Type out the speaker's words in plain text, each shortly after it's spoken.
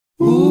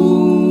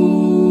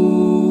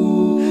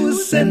Ooh,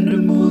 send a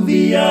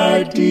movie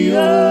idea.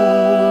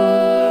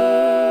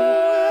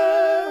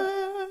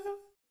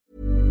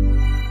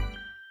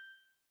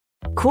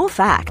 Cool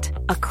fact,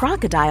 a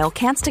crocodile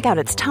can't stick out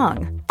its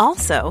tongue.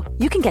 Also,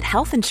 you can get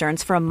health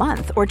insurance for a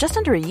month or just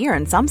under a year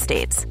in some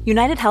states.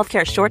 United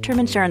Healthcare short-term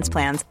insurance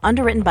plans,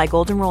 underwritten by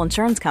Golden Rule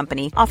Insurance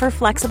Company, offer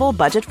flexible,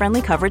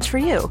 budget-friendly coverage for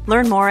you.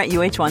 Learn more at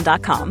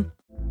uh1.com.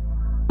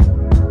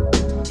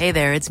 Hey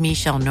there, it's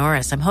Michelle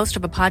Norris. I'm host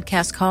of a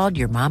podcast called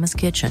Your Mama's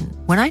Kitchen.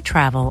 When I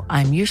travel,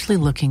 I'm usually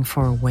looking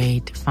for a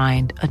way to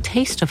find a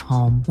taste of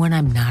home when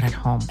I'm not at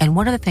home. And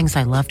one of the things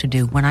I love to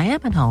do when I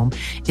am at home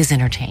is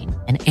entertain.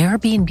 And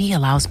Airbnb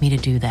allows me to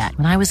do that.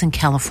 When I was in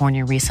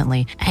California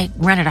recently, I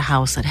rented a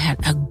house that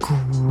had a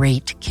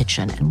great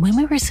kitchen. And when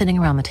we were sitting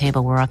around the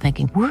table, we're all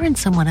thinking, we're in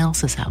someone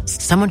else's house.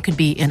 Someone could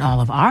be in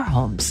all of our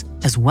homes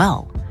as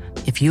well.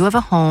 If you have a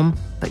home,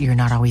 but you're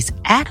not always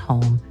at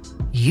home,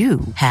 you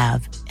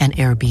have an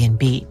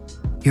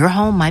Airbnb. Your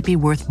home might be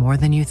worth more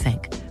than you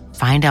think.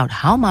 Find out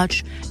how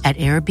much at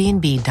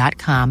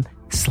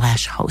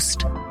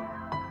airbnb.com/host.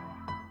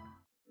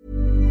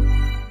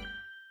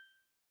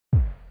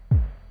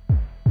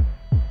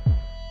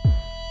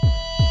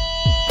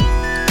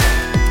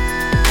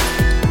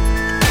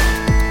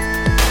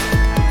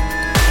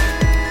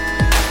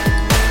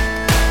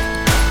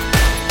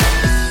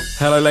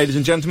 Hello ladies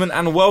and gentlemen,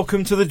 and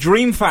welcome to the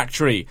Dream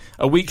Factory,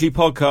 a weekly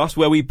podcast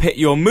where we pit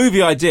your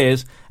movie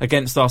ideas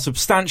against our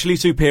substantially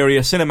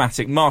superior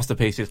cinematic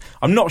masterpieces.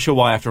 I'm not sure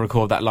why I have to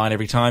record that line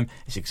every time.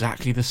 It's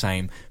exactly the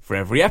same for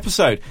every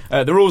episode.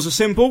 The rules are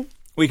simple.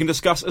 We can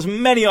discuss as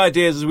many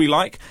ideas as we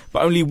like,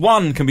 but only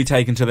one can be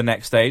taken to the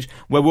next stage,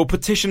 where we'll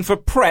petition for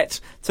Pret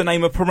to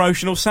name a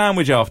promotional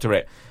sandwich after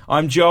it.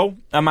 I'm Joel,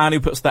 a man who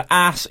puts the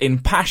ass in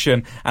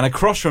passion, and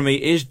across from me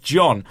is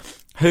John,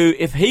 who,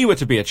 if he were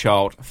to be a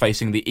child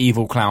facing the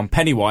evil clown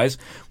Pennywise,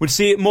 would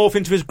see it morph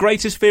into his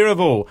greatest fear of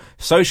all,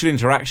 social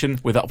interaction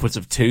with upwards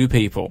of two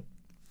people.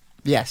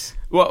 Yes.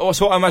 Well,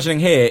 so what I'm imagining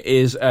here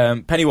is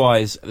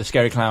Pennywise, the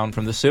scary clown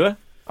from the sewer.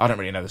 I don't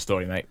really know the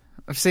story, mate.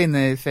 I've seen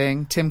the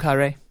thing, Tim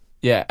Curry.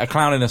 Yeah, a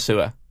clown in a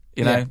sewer.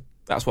 You know,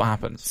 that's what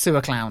happens.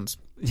 Sewer clowns.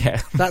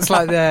 Yeah. That's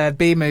like the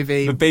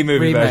B-movie The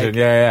B-movie remake. version,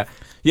 yeah.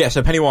 Yeah,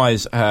 so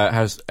Pennywise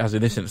has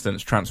in this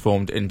instance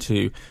transformed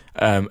into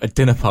a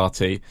dinner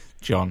party,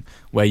 John,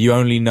 where you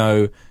only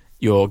know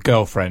your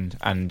girlfriend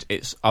and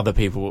it's other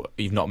people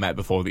you've not met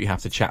before that you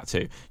have to chat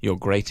to. Your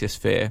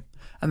greatest fear.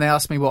 And they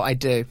ask me what I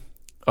do.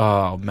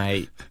 Oh,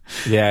 mate.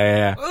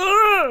 Yeah.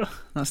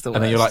 That's the worst.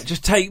 And then you're like,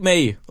 just take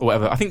me, or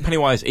whatever. I think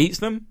Pennywise eats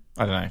them.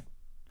 I don't know.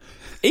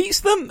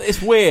 Eats them?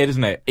 It's weird,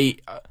 isn't it?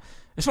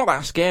 It's not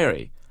that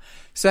scary.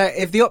 So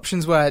if the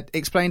options were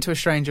explain to a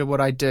stranger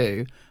what I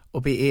do or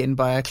be eaten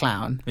by a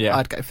clown,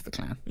 I'd go for the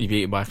clown. You'd be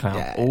eaten by a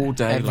clown all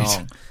day every long.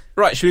 time.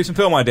 Right, should we do some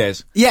film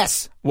ideas?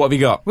 Yes. What have you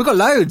got? We've got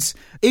loads.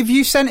 If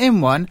you sent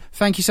in one,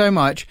 thank you so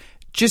much.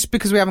 Just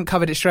because we haven't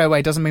covered it straight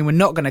away doesn't mean we're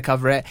not going to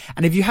cover it.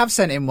 And if you have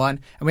sent in one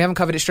and we haven't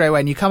covered it straight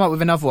away and you come up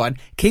with another one,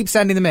 keep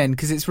sending them in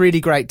because it's really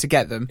great to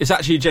get them. It's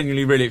actually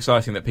genuinely really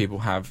exciting that people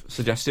have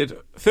suggested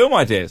film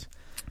ideas.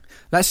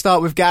 Let's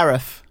start with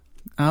Gareth.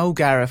 Oh,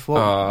 Gareth. What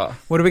are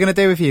we going to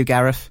do with you,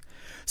 Gareth?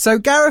 So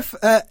Gareth,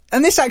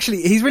 and this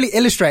actually, he's really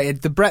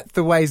illustrated the breadth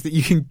of ways that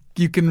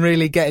you can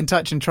really get in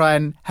touch and try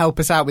and help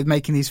us out with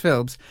making these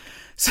films.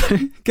 So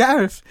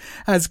Gareth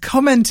has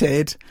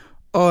commented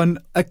on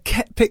a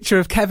picture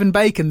of Kevin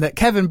Bacon that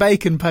Kevin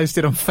Bacon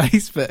posted on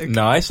Facebook.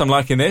 Nice, I'm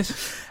liking this.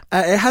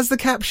 It has the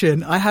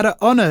caption, "I had an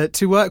honour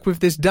to work with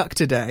this duck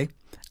today,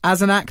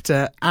 as an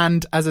actor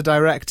and as a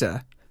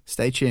director."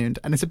 Stay tuned.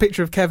 And it's a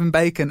picture of Kevin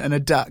Bacon and a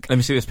duck. Let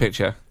me see this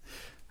picture.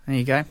 There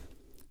you go.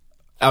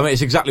 I mean,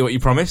 it's exactly what you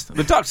promised.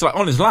 The duck's like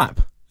on his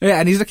lap. Yeah,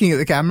 and he's looking at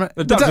the camera.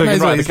 The duck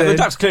knows what he's doing. The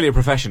duck's clearly a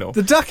professional.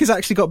 The duck has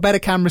actually got better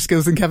camera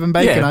skills than Kevin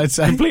Bacon, I'd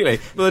say. Completely.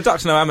 Well, the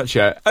duck's no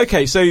amateur.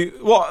 Okay, so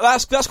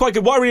that's quite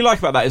good. What I really like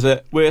about that is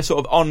that we're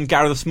sort of on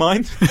Gareth's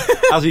mind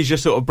as he's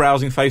just sort of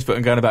browsing Facebook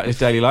and going about his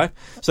daily life.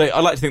 So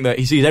I like to think that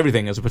he sees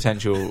everything as a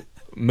potential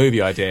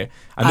movie idea.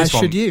 And as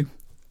should you.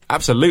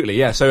 Absolutely,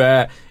 yeah.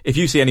 So if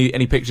you see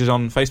any pictures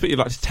on Facebook you'd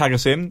like to tag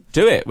us in,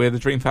 do it. We're the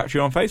Dream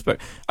Factory on Facebook.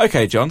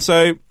 Okay, John.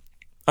 So,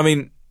 I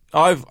mean,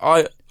 I've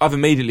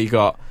immediately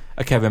got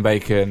a Kevin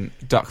Bacon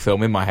duck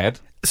film in my head.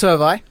 So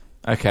have I.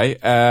 Okay.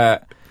 I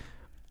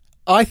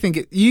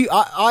think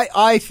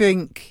I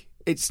think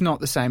it's not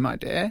the same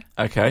idea.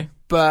 Okay.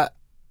 But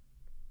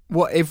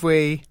what if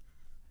we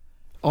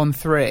on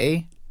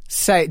three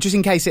say, just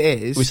in case it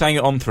is? We're saying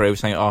it on three. We're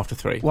saying it after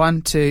three.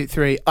 1, 2,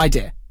 3.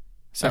 Idea.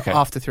 So okay.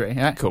 After three,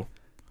 yeah? Cool.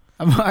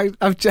 I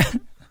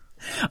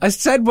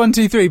said 1,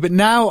 2, 3, but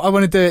now I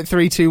want to do it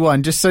 3, 2,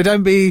 1, just so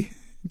don't be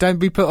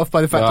put off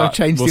by the fact I've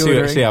changed the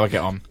ordering. We'll see how I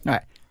get on. All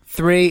right.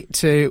 3,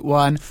 2,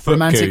 1.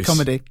 Romantic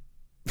comedy.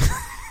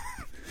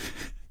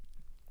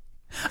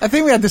 I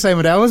think we had the same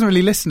idea. I wasn't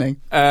really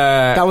listening.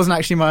 That wasn't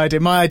actually my idea.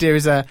 My idea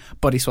is a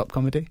body swap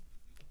comedy.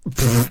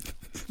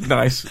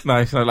 Nice.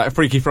 Like a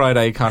Freaky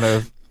Friday kind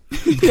of.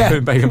 Yeah.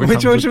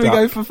 Which one should we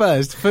go for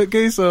first?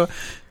 Footgoose or?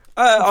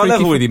 I'll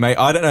level with you, mate.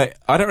 I don't know.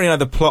 I don't really know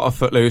the plot of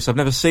Footloose. I've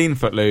never seen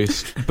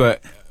Footloose,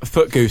 but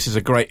Footgoose is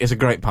a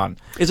great pun.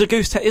 Is a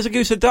goose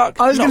a duck?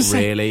 I was Not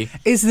say, really.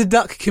 Is the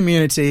duck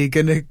community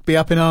going to be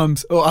up in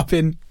arms or up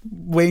in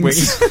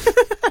wings?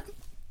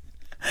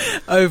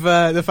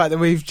 Over the fact that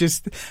we've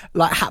just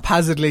like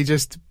haphazardly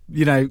just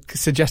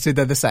suggested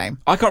they're the same.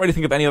 I can't really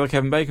think of any other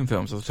Kevin Bacon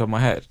films off the top of my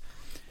head.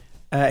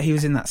 He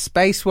was in that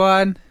space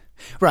one.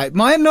 Right,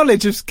 my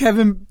knowledge of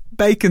Kevin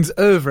Bacon's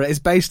oeuvre is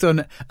based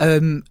on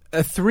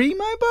a 3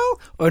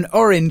 Mobile or an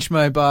Orange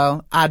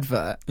Mobile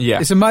advert. Yeah.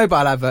 It's a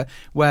mobile advert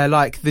where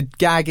like the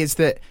gag is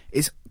that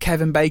it's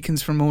Kevin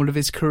Bacon's from all of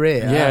his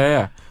career.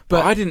 Yeah.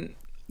 But I didn't...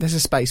 There's a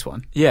space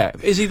one. Yeah.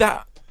 Is he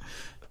that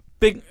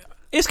big...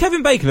 Is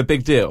Kevin Bacon a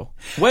big deal?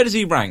 Where does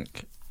he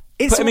rank?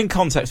 Put him in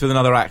context with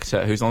another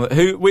actor who's on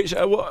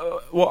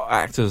what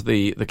actor's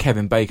the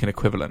Kevin Bacon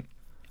equivalent?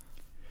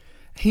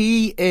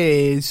 He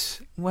is...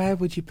 Where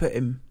would you put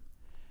him?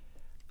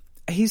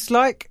 He's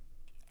like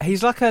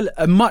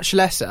a much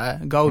lesser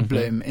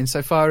Goldblum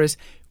insofar as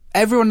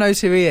everyone knows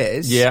who he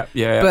is. Yeah.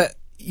 But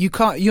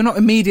you're not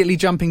immediately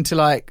jumping to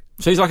like...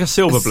 So he's like a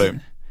Silver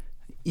Bloom.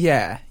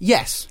 Yeah.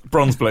 Yes.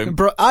 Bronze Bloom.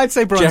 I'd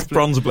say Bronze Jeff Bloom.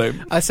 Bronze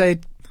Bloom. I'd say,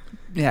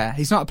 yeah,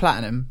 he's not a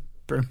Platinum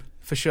Bloom,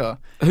 for sure.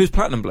 Who's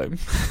Platinum Bloom?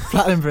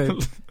 Platinum Bloom.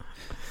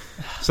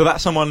 So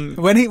that's someone...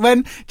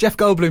 When Jeff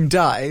Goldblum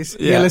dies,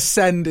 he'll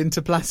ascend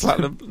into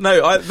Platinum.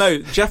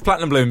 No, Jeff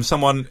Platinum Bloom,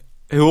 someone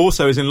who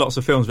also is in lots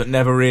of films but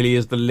never really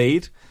is the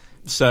lead.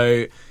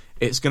 So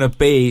it's going to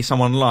be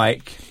someone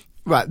like...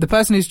 Right, the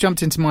person who's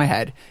jumped into my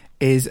head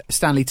is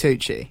Stanley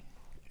Tucci.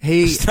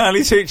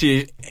 Stanley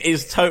Tucci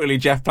is totally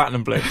Jeff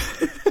Platinum Bloom.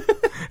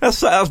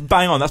 That's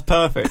bang on. That's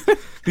perfect.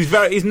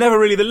 He's never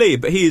really the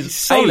lead, but he's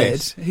solid.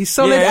 A-list. He's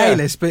solid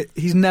A-list, but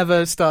he's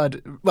never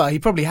starred. Well, he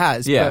probably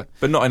has. Yeah,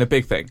 but not in a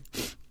big thing.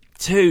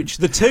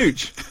 The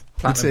Tooch.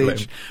 Platinum Bloom.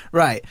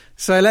 Right.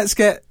 So let's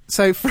get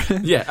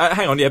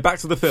hang on. Yeah, back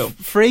to the film.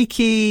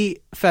 Freaky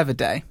Feather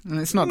Day.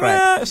 It's not great.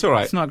 Yeah, it's all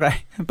right. It's not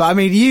great. But I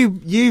mean,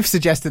 you've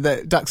suggested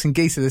that ducks and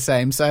geese are the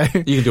same, so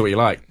you can do what you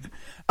like.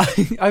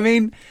 I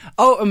mean,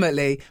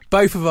 ultimately,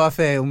 both of our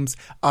films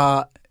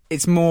are.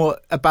 It's more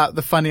about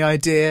the funny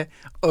idea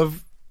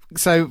of.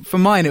 So for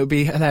mine, it would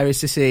be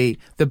hilarious to see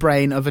the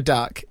brain of a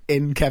duck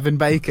in Kevin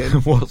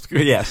Bacon.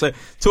 So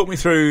talk me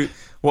through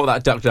what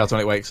that duck does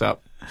when it wakes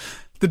up.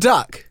 The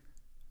duck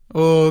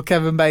or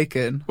Kevin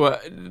Bacon? Well,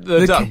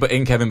 the duck, but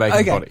in Kevin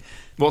Bacon's body.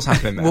 What's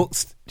happening there?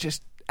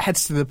 Just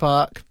heads to the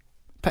park,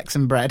 pecks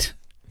some bread.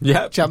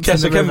 Yeah, jumps in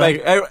the river.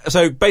 Bacon,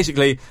 so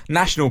basically,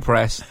 national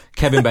press,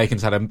 Kevin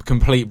Bacon's had a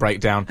complete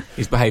breakdown.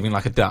 He's behaving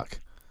like a duck.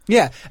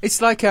 Yeah,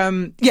 it's like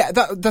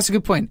that's a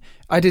good point.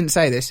 I didn't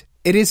say this.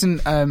 It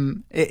isn't.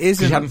 You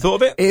hadn't thought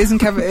of it. It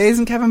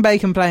isn't Kevin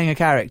Bacon playing a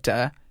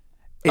character.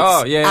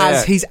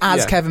 It's He's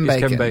Kevin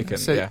Bacon. Kevin Bacon.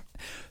 So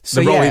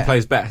the role he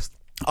plays best.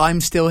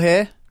 I'm Still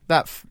Here.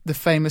 The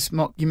famous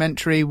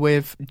mockumentary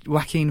with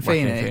Joaquin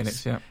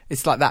Phoenix. Yeah.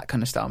 It's like that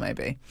kind of style,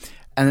 maybe.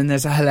 And then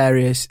there's a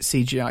hilarious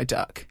CGI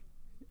duck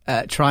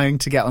trying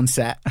to get on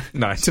set.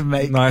 Nice. To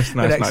make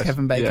the next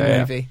Kevin Bacon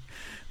movie,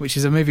 which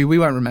is a movie we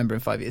won't remember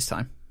in 5 years'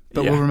 time.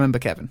 But we'll remember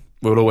Kevin.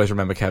 We'll always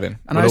remember Kevin.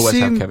 And we'll I always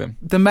assume have Kevin.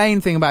 The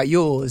main thing about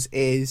yours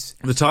is...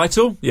 The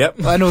title? Yep.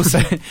 And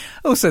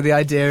also the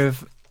idea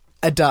of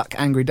a duck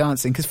angry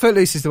dancing. Because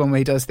Footloose is the one where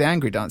he does the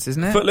angry dance,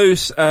 isn't it?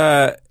 Footloose...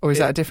 or is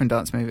that a different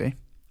dance movie?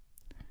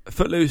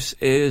 Footloose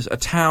is a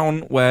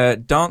town where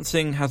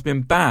dancing has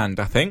been banned,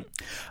 I think.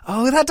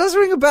 Oh, that does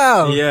ring a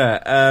bell.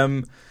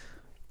 Yeah.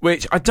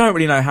 Which I don't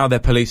really know how they're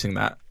policing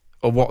that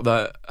or what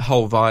the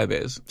whole vibe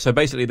is. So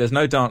basically there's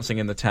no dancing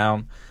in the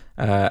town...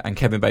 and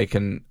Kevin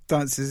Bacon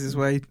dances his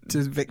way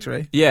to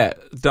victory. Yeah,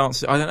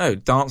 dances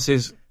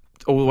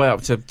all the way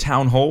up to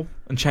town hall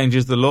and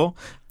changes the law.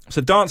 So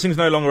dancing's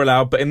no longer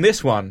allowed. But in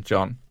this one,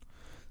 John,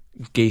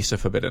 geese are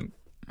forbidden.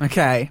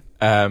 Okay.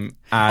 And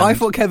I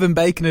thought Kevin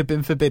Bacon had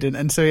been forbidden,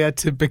 and so he had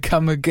to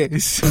become a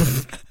goose.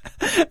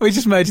 We're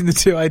just merging the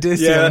two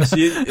ideas. Yeah,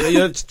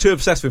 you're too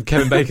obsessed with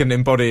Kevin Bacon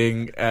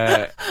embodying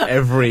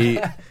every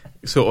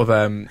sort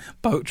of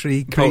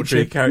poultry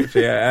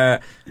character. Yeah.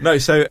 No,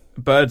 so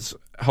birds.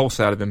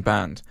 Wholesale have been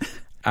banned,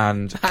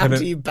 and how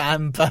do you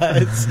ban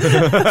birds?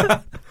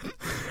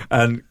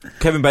 And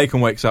Kevin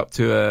Bacon wakes up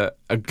to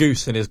a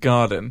goose in his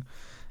garden,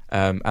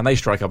 and they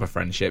strike up a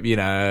friendship.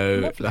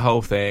 The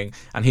whole thing,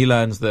 and he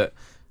learns that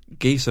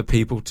geese are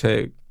people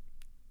too.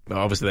 Well,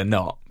 obviously they're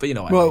not, but you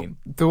know what I mean.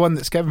 The one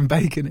that's Kevin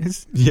Bacon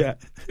is. Yeah,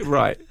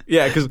 right.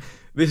 Yeah, because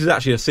this is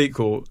actually a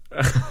sequel,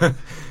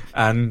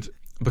 and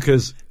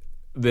because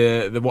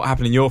the what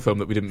happened in your film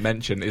that we didn't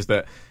mention is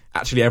that.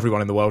 Actually,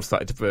 everyone in the world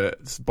started to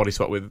body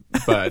swap with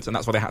birds, and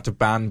that's why they had to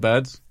ban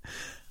birds.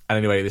 And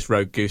anyway, this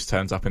rogue goose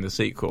turns up in the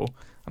sequel,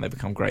 and they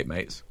become great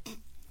mates.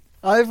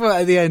 I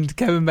thought at the end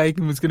Kevin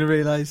Bacon was going to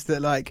realise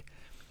that, like,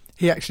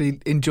 he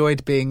actually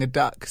enjoyed being a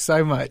duck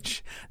so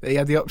much that he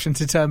had the option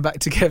to turn back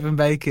to Kevin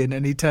Bacon,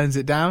 and he turns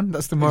it down.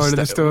 That's the moral of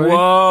the story.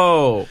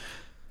 Whoa!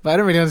 But I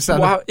don't really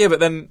understand. Yeah, but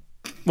then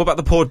what about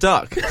the poor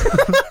duck?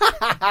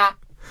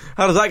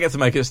 How does that get to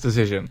make its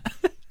decision?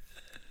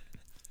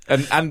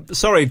 And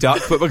sorry,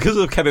 Duck, but because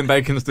of Kevin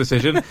Bacon's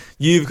decision,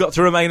 you've got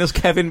to remain as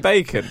Kevin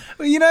Bacon.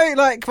 Well, you know,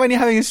 like when you're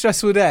having a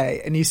stressful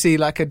day and you see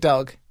like a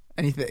dog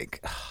and you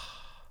think,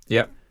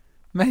 Yep.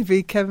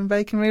 maybe Kevin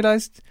Bacon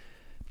realised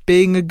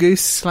being a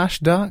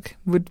goose/duck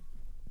would,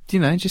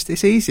 just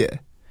it's easier.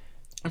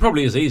 It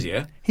probably is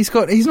easier. He's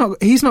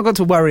not got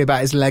to worry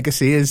about his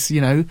legacy as,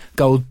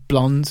 gold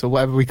blondes or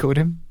whatever we called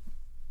him.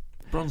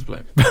 Bronze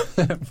bloke.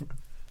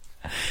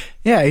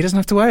 Yeah, he doesn't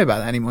have to worry about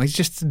that anymore. He's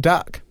just a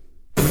duck.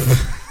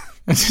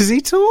 Does he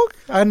talk?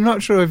 I'm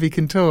not sure if he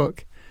can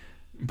talk.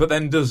 But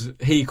then does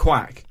he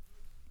quack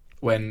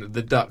when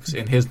the duck's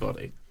in his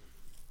body?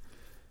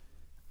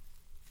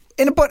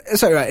 In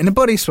a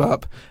body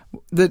swap,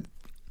 the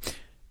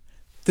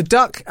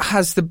duck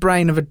has the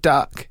brain of a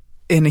duck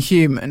in a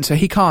human, so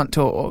he can't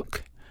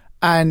talk.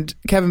 And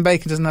Kevin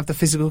Bacon doesn't have the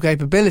physical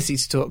capability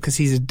to talk because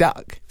he's a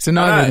duck. So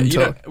neither of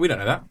them talk. We don't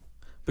know that.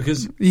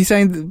 Because you're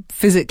saying that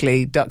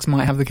physically ducks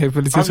might have the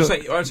capability to talk? I'm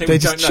saying we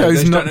don't know.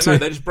 They don't know.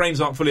 Their just brains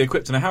aren't fully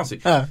equipped to know how to.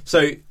 Oh. So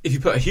if you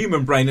put a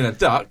human brain in a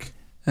duck,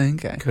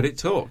 okay, could it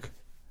talk?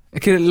 It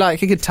could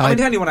type.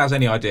 If anyone has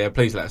any idea,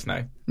 please let us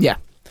know. Yeah.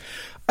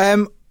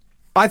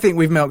 I think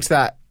we've milked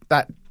that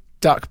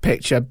duck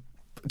picture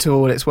to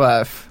all it's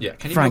worth. Yeah,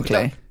 can you frankly.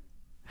 milk a duck?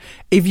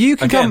 If you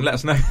can let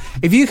us know.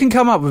 If you can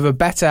come up with a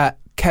better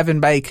Kevin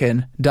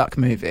Bacon duck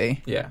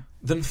movie,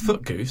 than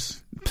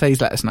Footgoose,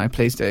 please let us know.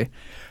 Please do.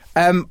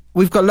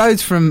 We've got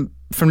loads from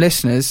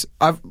listeners.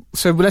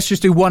 So let's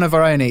just do one of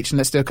our own each, and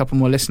let's do a couple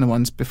more listener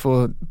ones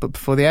before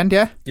the end.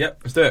 Yeah.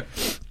 Yep. Let's do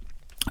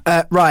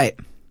it. Right.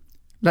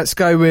 Let's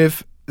go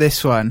with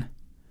this one.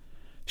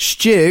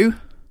 Stu,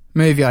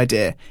 movie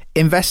idea.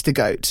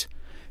 Investigate.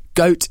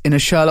 Goat in a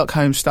Sherlock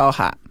Holmes style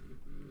hat.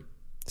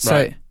 So.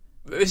 Right.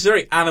 This is a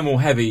very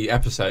animal-heavy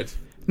episode.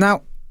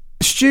 Now,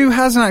 Stu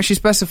hasn't actually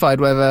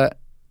specified whether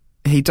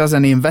he does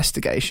any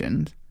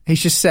investigation. He's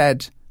just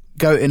said,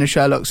 goat in a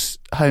Sherlock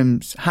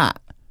Holmes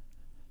hat.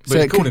 But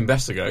it's called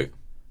Investigate.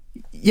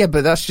 Yeah,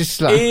 but that's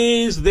just like...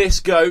 Is this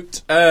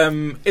goat,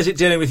 is it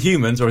dealing with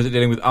humans or is it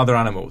dealing with other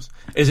animals?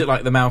 Is it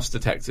like the mouse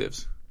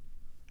detectives?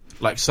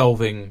 Like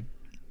solving...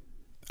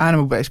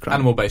 Animal-based crime.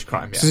 Animal-based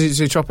crime, yeah. So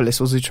Zootropolis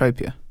or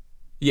Zootropia?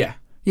 Yeah.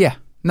 Yeah.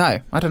 No,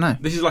 I don't know.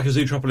 This is like a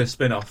Zootropolis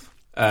spin-off.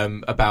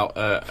 About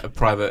a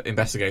private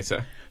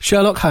investigator.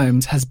 Sherlock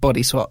Holmes has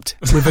body swapped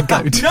with a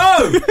goat.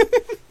 No!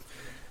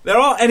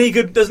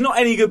 There's not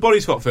any good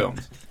body swap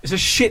films. It's a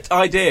shit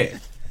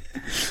idea.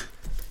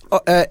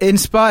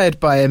 Inspired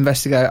by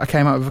Investigate, I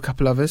came up with a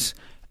couple others.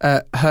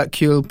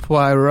 Hercule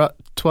Poirot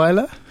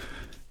Twyla?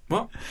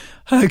 What?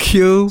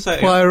 Hercule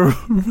Poirot.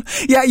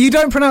 Yeah, you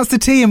don't pronounce the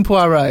T in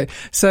Poirot,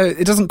 so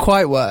it doesn't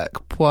quite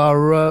work.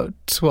 Poirot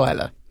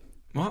Twyla.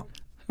 What?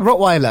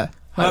 Rottweiler.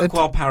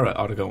 Hercule Parrot,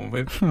 I'd have gone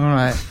with. All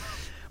right.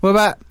 What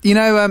about,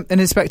 an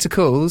Inspector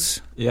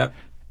Calls? Yep.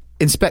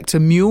 Inspector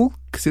Mule,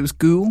 because it was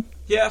Ghoul.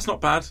 Yeah, that's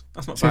not bad.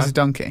 So he's a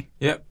donkey.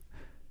 Yep.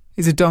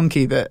 He's a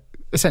donkey that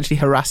essentially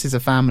harasses a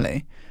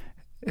family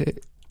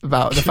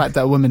about the fact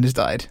that a woman has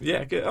died.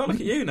 Yeah, good. Oh, look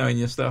at you knowing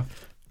your stuff.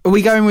 Are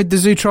we going with the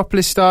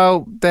Zootropolis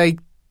style? They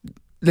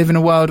live in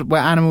a world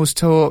where animals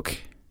talk.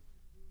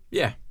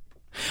 Yeah.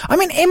 I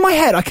mean, in my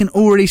head, I can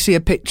already see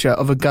a picture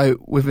of a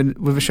goat with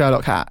a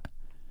Sherlock hat.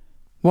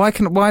 Why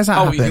has that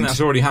happened? You think that's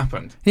already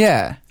happened?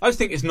 Yeah. I just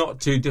think it's not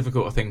too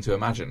difficult a thing to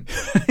imagine.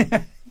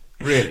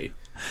 Really.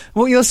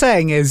 What you're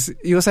saying is,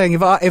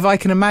 if I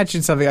can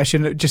imagine something, I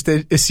shouldn't just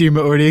assume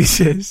it already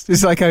exists.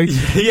 It's like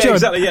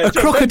exactly. Yeah, a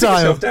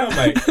crocodile, down,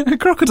 mate. A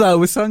crocodile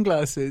with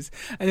sunglasses,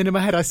 and then in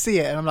my head I see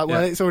it, and I'm like,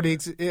 well, it's already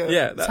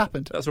it's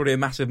happened. That's already a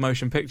massive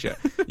motion picture.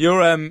 You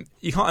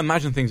can't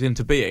imagine things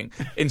into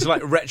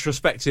like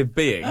retrospective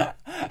being.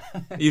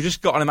 You've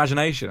just got an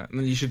imagination,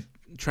 and you should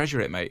treasure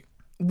it, mate.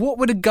 What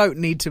would a goat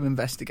need to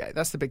investigate?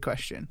 That's the big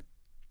question.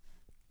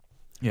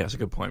 Yeah, that's a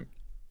good point.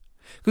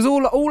 Because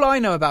all I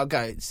know about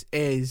goats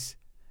is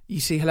you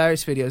see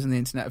hilarious videos on the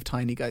internet of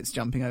tiny goats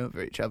jumping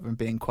over each other and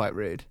being quite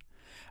rude.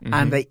 Mm-hmm.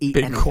 And they eat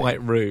anything.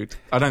 Quite rude.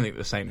 I don't think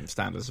the same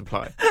standards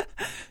apply.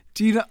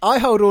 Do you know? I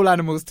hold all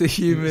animals to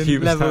human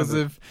levels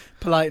standard. Of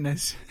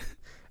politeness.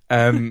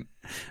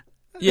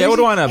 Yeah, what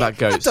do I know about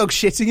goats? A dog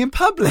shitting in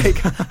public.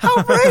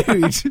 How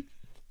rude.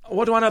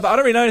 What do I know about... I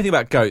don't really know anything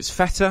about goats.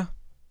 Feta?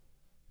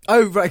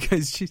 Oh, right.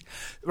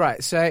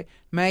 Right, so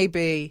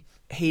maybe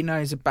he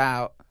knows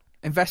about...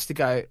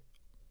 Investigate...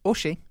 Or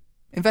she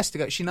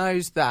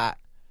knows that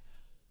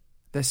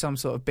there's some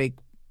sort of big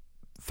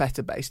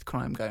feta-based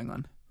crime going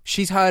on.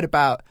 She's heard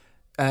about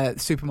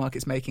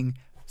supermarkets making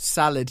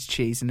salad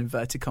cheese in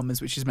inverted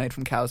commas, which is made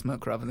from cow's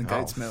milk rather than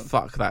goat's milk.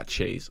 Fuck that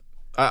cheese.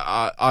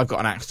 I've got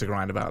an axe to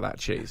grind about that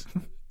cheese.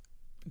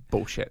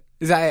 Bullshit.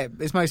 Is that it?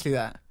 It's mostly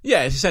that?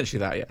 Yeah, it's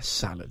essentially that, yeah.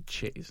 Salad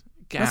cheese.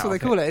 That's what they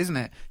call it, isn't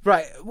it?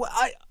 Right. Well,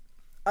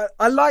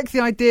 I like the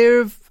idea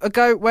of a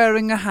goat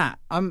wearing a hat.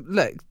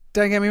 Look...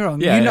 Don't get me wrong.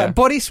 Yeah,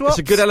 body swaps.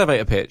 It's a good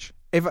elevator pitch.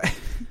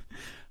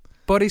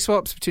 Body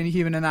swaps between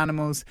human and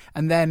animals,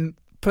 and then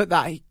put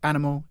that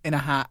animal in a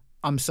hat.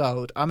 I'm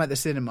sold. I'm at the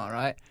cinema,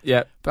 right?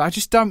 Yeah. But I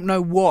just don't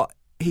know what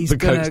he's the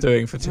goat's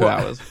doing for 2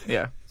 hours.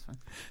 Yeah.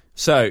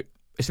 So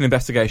It's an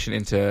investigation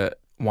into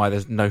why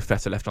there's no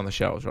feta left on the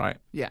shelves, right?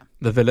 Yeah.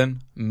 The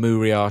villain,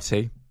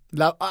 Moriarty.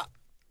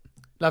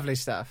 Lovely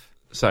stuff.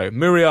 So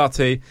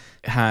Moriarty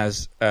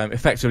has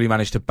effectively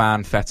managed to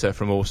ban feta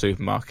from all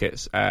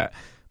supermarkets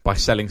by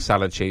selling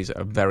salad cheese at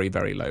a very,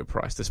 very low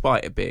price,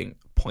 despite it being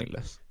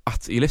pointless. Are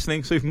you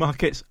listening,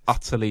 supermarkets?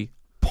 Utterly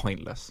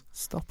pointless.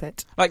 Stop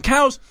it. Like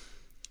cows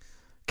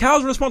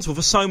are responsible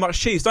for so much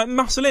cheese. Don't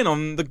muscle in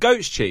on the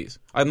goat's cheese.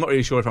 I'm not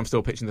really sure if I'm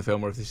still pitching the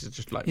film or if this is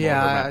just like...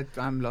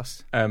 I'm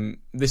lost.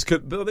 This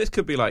could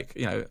be like,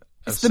 a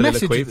it's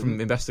soliloquy from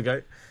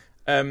Investigate.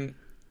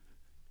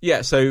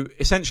 So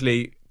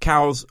essentially,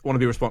 cows want to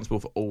be responsible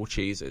for all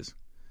cheeses.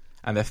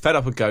 And they're fed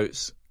up with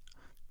goats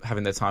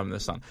having their time in the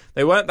sun.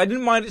 They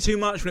didn't mind it too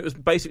much when it was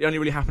basically only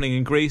really happening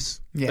in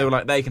Greece. Yeah. They were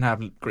like, they can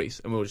have Greece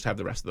and we'll just have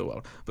the rest of the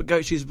world. But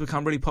goat cheese has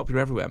become really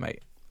popular everywhere,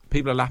 mate.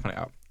 People are lapping it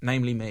up,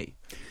 namely me.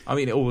 I'm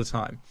eating it all the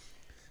time.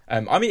 I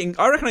reckon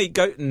I eat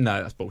goat...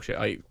 No, that's bullshit.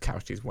 I eat cow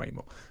cheese way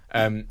more.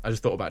 I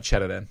just thought about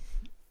cheddar then.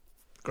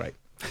 Great.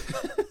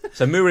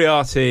 So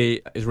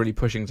Moriarty is really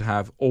pushing to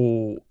have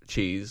all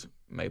cheese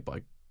made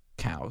by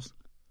cows,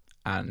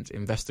 and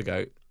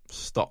Investigate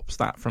stops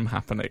that from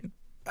happening.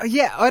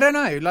 I don't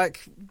know.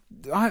 Like,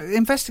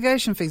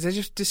 investigation things, they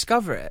just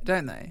discover it,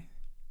 don't they?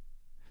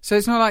 So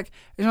it's not like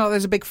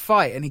there's a big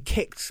fight and he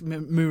kicks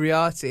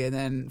Moriarty and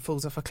then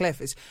falls off a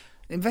cliff. It's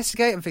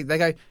investigating things. They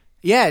go,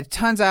 yeah, it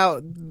turns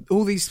out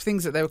all these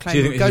things that they were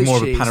claiming were ghost cheese. Do you think this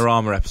is more of a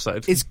panorama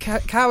episode? It's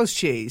cow's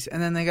cheese. And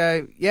then they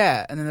go,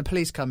 yeah. And then the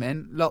police come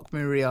in, lock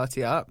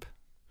Moriarty up.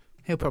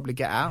 He'll probably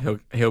get out.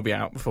 He'll be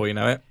out before you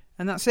know it.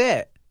 And that's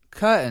it.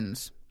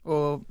 Curtains.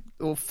 Or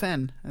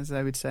fin, as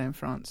they would say in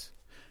France.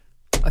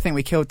 I think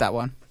we killed that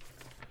one.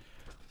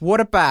 What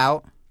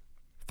about,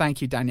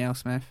 thank you, Danielle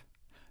Smith,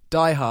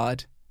 Die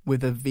Hard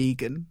with a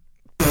vegan?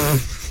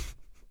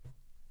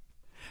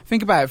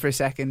 Think about it for a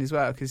second as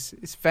well, because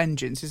it's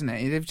vengeance, isn't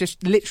it? They've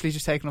just literally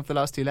just taken off the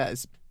last two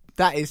letters.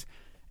 That is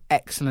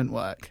excellent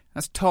work.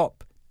 That's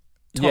top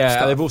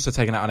stuff. They've also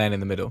taken out an N in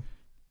the middle.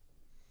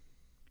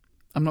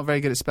 I'm not very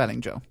good at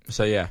spelling, Joel.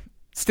 So yeah.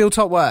 Still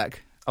top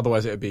work.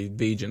 Otherwise it would be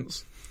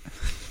vegans.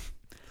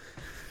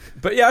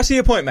 But yeah, I see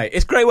your point, mate.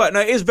 It's great work. No,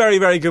 it is very,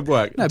 very good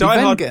work. No,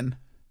 Die Hard.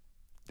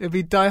 It'd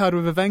be Die Hard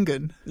with a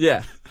Vengan.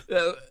 Yeah.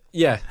 Die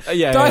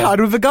Hard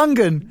with a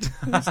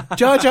Gungan.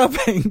 Jar Jar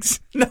Binks.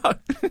 No.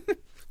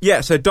 Yeah,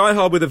 so Die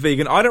Hard with a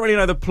vegan. I don't really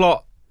know the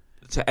plot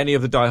to any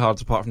of the Die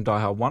Hards apart from Die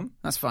Hard 1.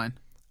 That's fine.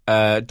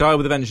 Die Hard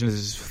with a Vengeance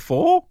is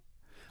 4?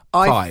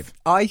 5?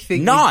 I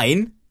think...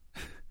 9?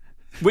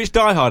 Which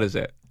Die Hard is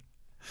it?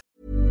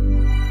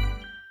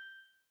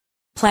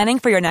 Planning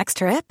for your next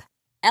trip?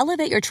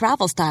 Elevate your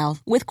travel style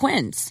with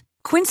Quince.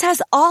 Quince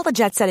has all the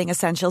jet-setting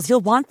essentials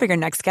you'll want for your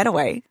next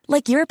getaway,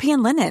 like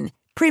European linen,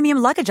 premium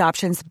luggage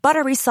options,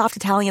 buttery soft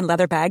Italian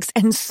leather bags,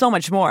 and so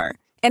much more.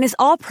 And is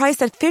all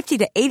priced at 50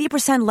 to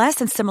 80% less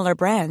than similar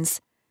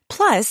brands.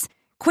 Plus,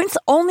 Quince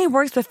only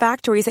works with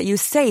factories that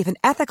use safe and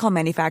ethical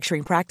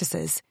manufacturing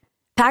practices.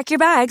 Pack your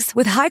bags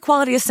with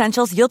high-quality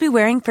essentials you'll be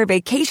wearing for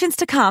vacations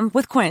to come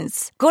with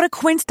Quince. Go to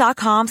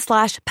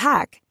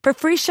quince.com/pack for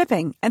free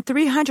shipping and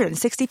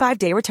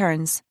 365-day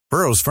returns.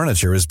 Burrow's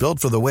furniture is built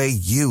for the way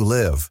you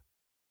live.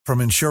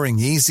 From ensuring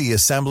easy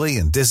assembly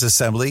and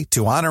disassembly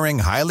to honoring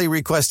highly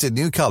requested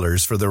new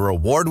colors for their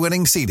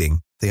award-winning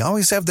seating, they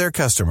always have their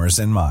customers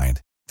in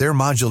mind. Their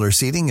modular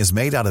seating is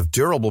made out of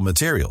durable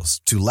materials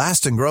to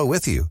last and grow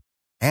with you.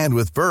 And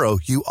with Burrow,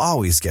 you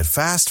always get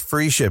fast,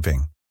 free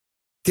shipping.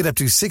 Get up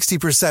to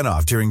 60%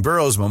 off during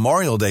Burrow's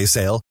Memorial Day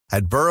sale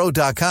at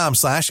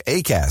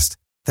burrow.com/ACAST.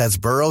 That's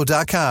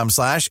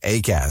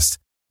burrow.com/ACAST.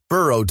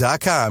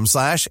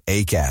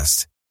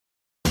 burrow.com/ACAST.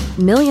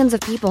 Millions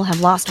of people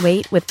have lost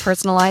weight with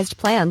personalized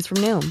plans from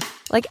Noom.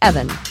 Like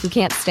Evan, who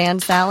can't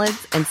stand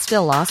salads and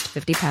still lost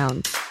 50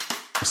 pounds.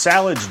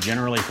 Salads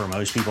generally for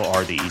most people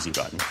are the easy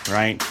button,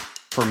 right?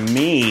 For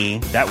me,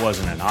 that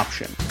wasn't an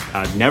option.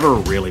 I never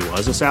really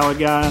was a salad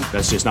guy.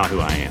 That's just not who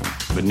I am.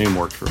 But Noom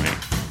worked for me.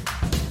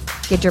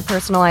 Get your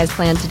personalized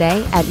plan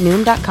today at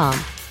Noom.com.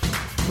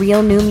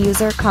 Real Noom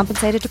user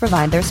compensated to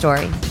provide their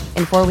story.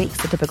 In 4 weeks,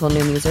 the typical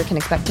Noom user can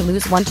expect to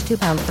lose 1 to 2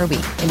 pounds per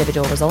week.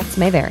 Individual results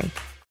may vary.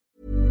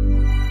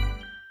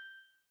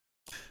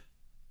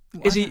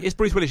 Is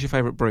Bruce Willis your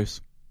favourite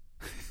Bruce?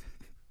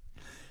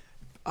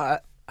 I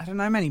don't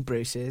know many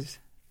Bruces.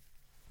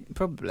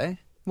 Probably.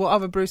 What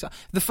other Bruce?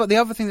 The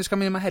other thing that's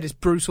coming in my head is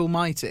Bruce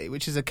Almighty,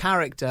 which is a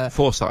character.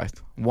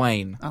 Forsyth.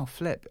 Wayne. Oh,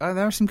 flip. Oh,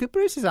 there are some good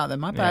Bruces out there.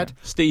 My bad.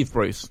 Steve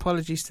Bruce.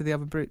 Apologies to the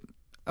other Bruce.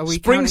 Are we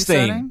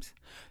Springsteen.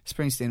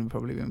 Springsteen would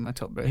probably be my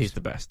top Bruce. He's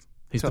the best.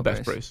 He's the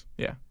best Bruce.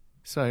 Yeah.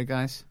 Sorry,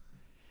 guys.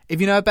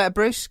 If you know a better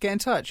Bruce, get in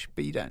touch.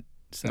 But you don't.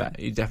 So. No,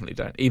 you definitely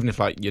don't. Even if,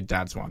 like, your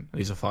dad's one.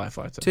 He's a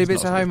firefighter. 2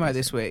 bits of homework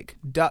this week.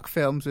 Duck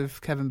films with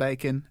Kevin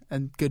Bacon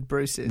and good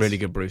Bruces. Really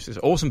good Bruces.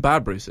 Or some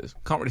bad Bruces.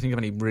 Can't really think of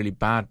any really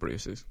bad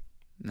Bruces.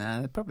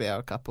 Nah, there probably are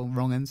a couple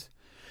wrong uns.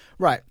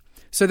 Right.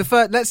 So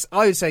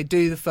I would say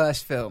do the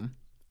first film,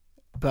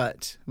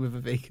 but with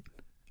a vegan.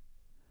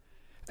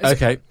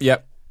 Okay,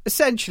 yep.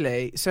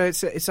 Essentially, so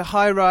it's a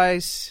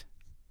high-rise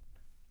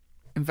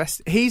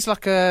He's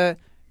like a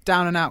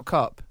down and out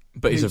cop.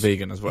 But he's a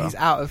vegan as well. He's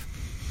out of...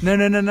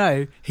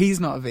 No. He's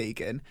not a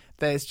vegan.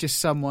 There's just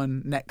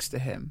someone next to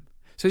him.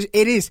 So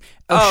it is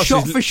a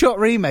shot-for-shot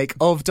remake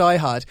of Die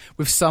Hard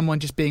with someone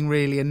just being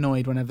really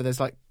annoyed whenever there's,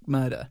 like,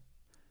 murder.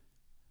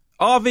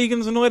 Are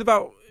vegans annoyed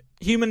about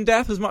human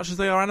death as much as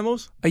they are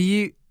animals? Are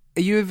you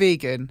a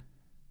vegan?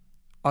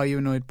 Are you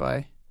annoyed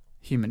by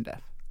human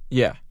death?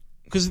 Yeah.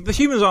 Because the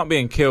humans aren't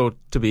being killed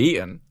to be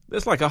eaten.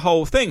 There's like a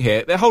whole thing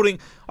here. They're holding...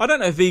 I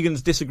don't know if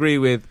vegans disagree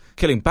with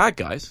killing bad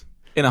guys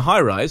in a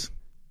high-rise.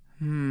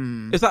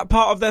 Is that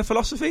part of their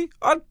philosophy?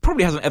 It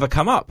probably hasn't ever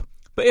come up.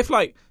 But if,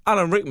 like,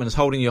 Alan Rickman's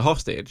holding you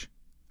hostage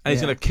and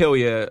he's going to kill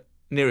your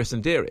nearest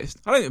and dearest,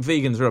 I don't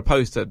think vegans are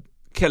opposed to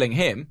killing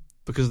him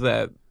because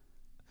they're...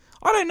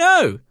 I don't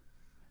know.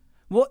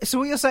 So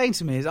what you're saying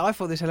to me is I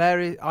thought this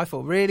hilarious... I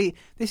thought, really,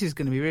 this is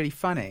going to be really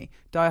funny.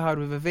 Die Hard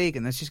with a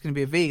vegan. That's just going to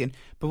be a vegan.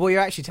 But what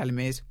you're actually telling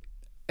me is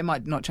it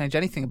might not change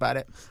anything about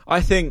it.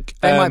 I think...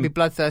 They might be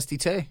bloodthirsty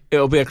too.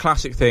 It'll be a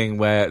classic thing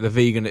where the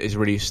vegan is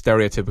really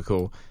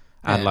stereotypical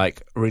and,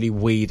 like, really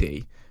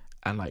weedy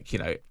and, like, you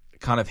know,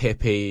 kind of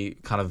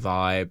hippie kind of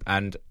vibe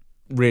and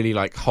really,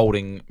 like,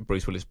 holding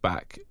Bruce Willis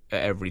back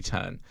at every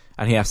turn.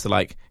 And he has to,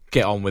 like,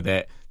 get on with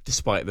it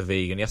despite the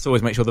vegan. He has to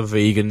always make sure the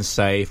vegan's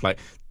safe, like,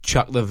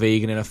 chuck the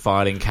vegan in a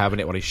filing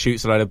cabinet while he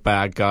shoots a load of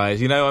bad guys.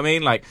 You know what I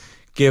mean? Like,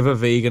 give a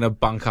vegan a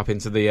bunk up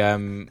into the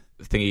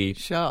thingy...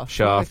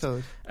 Shaft.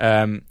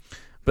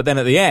 But then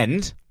at the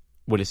end,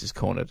 Willis is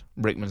cornered.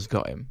 Rickman's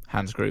got him.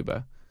 Hans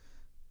Gruber.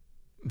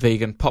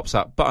 Vegan pops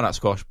up, butternut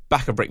squash,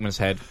 back of Rickman's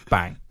head,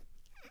 bang.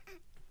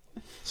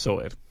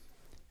 Sorted.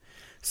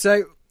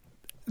 So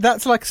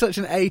that's like such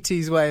an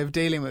 80s way of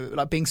dealing with it,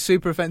 like being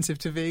super offensive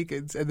to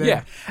vegans. And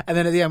then, and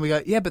then at the end we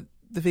go, yeah, but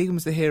the vegan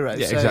was the hero.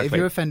 Yeah, so exactly. If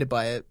you're offended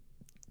by it,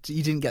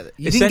 you didn't get it.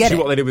 Essentially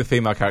what they did with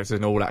female characters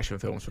in all action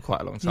films for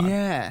quite a long time.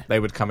 Yeah. They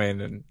would come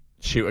in and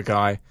shoot a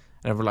guy,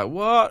 and everyone like,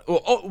 what?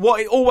 Or what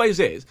it always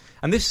is.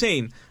 And this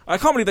scene, I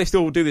can't believe they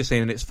still do this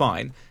scene and it's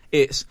fine.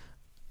 It's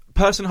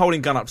person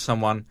holding gun up to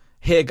someone,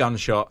 hear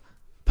gunshot,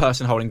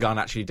 person holding gun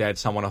actually dead,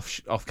 someone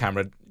off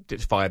camera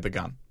fired the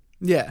gun.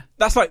 Yeah.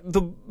 That's like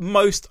the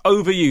most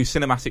overused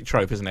cinematic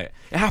trope, isn't it?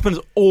 It happens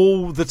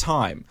all the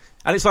time.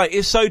 And it's like,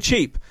 it's so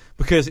cheap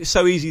because it's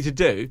so easy to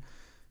do.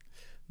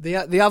 The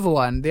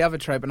other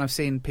trope, and I've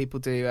seen people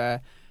do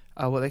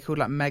what they call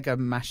like mega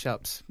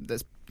mashups.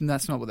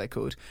 That's not what they're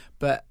called,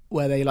 but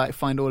where they like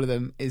find all of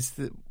them is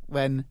that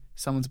when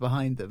someone's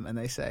behind them and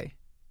they say,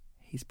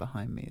 "He's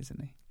behind me,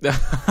 isn't he?"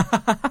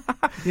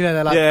 You know,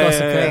 they're like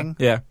gossiping.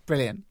 Yeah.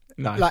 Brilliant.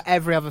 Nice. Like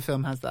every other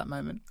film has that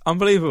moment.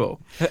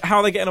 Unbelievable. How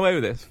are they getting away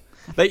with this?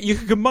 You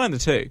could combine the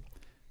two.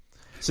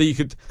 So you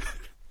could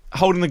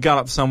holding the gun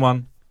up to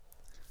someone,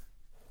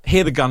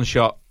 hear the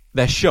gunshot,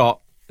 they're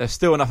shot, there's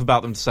still enough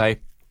about them to say,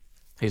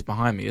 "He's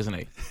behind me, isn't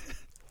he?"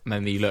 And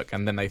then you look,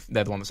 and then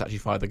they're the one that's actually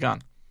fired the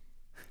gun.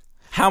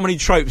 How many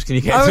tropes can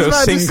you get to a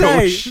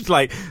single,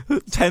 like,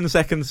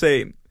 10-second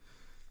scene?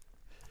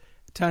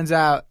 Turns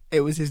out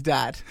it was his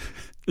dad.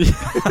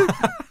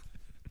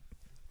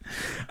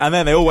 And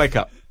then they all wake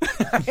up.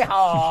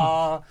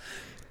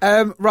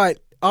 Right,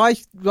 I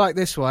like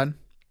this one.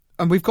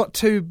 And we've got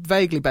two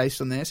vaguely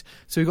based on this.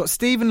 So we've got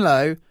Stephen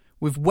Lowe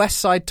with West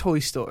Side Toy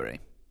Story.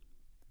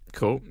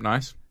 Cool,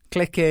 nice.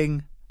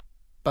 Clicking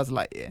Buzz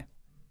Lightyear.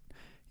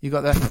 You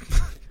got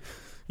that?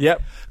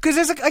 Yep.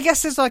 Because I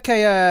guess there's like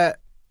a...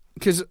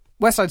 Because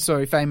West Side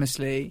Story,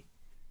 famously,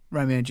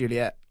 Romeo and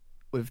Juliet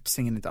with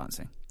singing and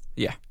dancing.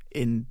 Yeah.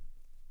 In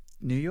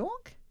New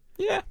York?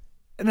 Yeah.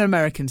 In an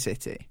American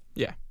city.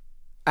 Yeah.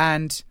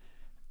 And,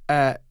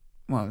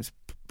 it's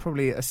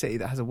probably a city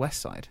that has a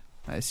west side,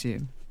 I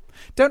assume.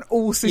 Don't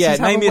all cities have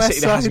a west side? Yeah, name me a city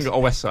that hasn't got a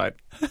west side.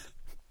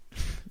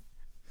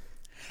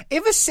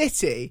 If a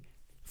city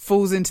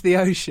falls into the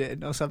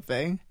ocean or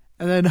something,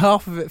 and then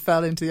half of it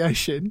fell into the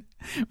ocean,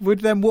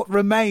 would then what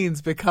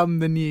remains become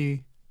the new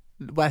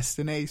west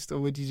and east? Or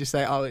would you just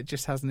say, oh, it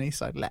just has an east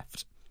side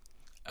left?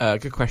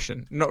 Good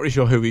question. Not really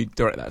sure who we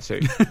direct that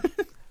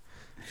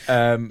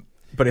to.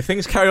 But if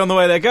things carry on the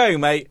way they're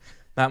going, mate,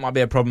 that might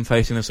be a problem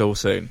facing us all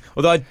soon.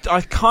 Although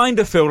I kind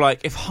of feel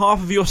like if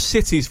half of your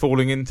city's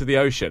falling into the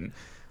ocean,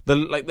 the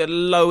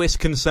lowest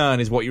concern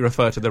is what you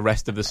refer to the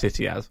rest of the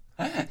city as.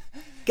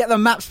 Get the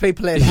maps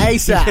people in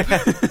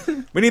ASAP.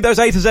 Yeah. We need those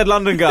A to Z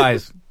London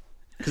guys.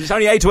 Because it's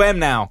only A to M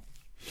now.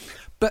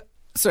 But,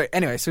 sorry,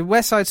 anyway, so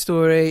West Side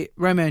Story,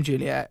 Romeo and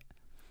Juliet,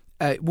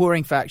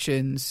 warring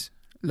factions,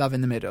 love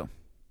in the middle.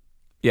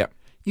 Yeah.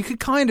 You could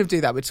kind of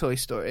do that with Toy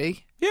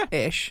Story. Yeah.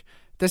 Ish.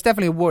 There's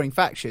definitely warring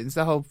factions.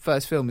 The whole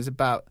first film is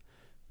about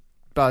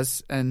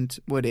Buzz and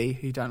Woody,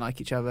 who don't like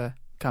each other,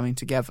 coming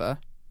together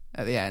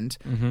at the end.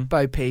 Mm-hmm.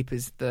 Bo Peep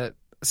is for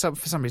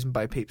some reason,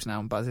 Bo Peep's now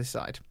on Buzz's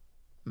side.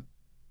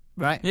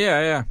 Right?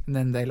 Yeah, yeah. And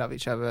then they love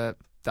each other.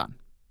 Done.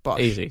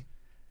 Bosh. Easy.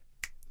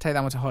 Take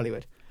that one to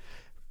Hollywood.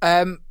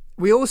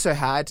 We also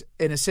had,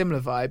 in a similar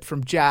vibe,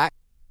 from Jack,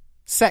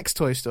 Sex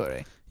Toy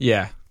Story.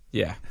 Yeah,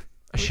 yeah.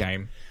 A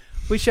shame.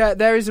 Which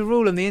there is a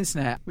rule on the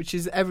internet, which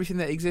is everything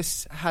that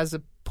exists has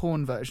a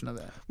porn version of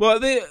it. Well,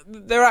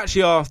 there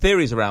actually are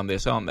theories around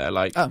this, aren't there?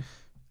 Like,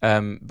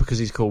 because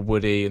he's called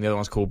Woody and the other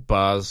one's called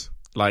Buzz.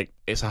 Like,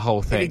 it's a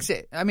whole thing.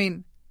 I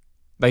mean,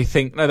 they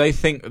think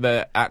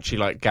they're actually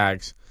like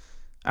gags,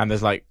 and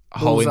there's like a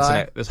whole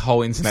internet. There's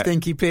whole internet.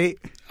 Stinky Pete.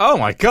 Oh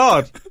my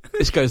god,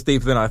 this goes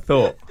deeper than I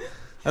thought.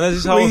 And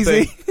there's this whole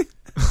Wheezy. thing.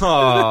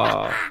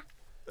 Oh,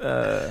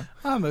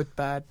 I'm a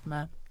bad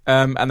man.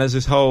 And there's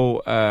this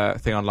whole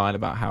thing online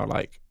about how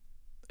like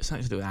it's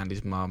something to do with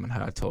Andy's mum and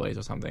her toys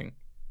or something.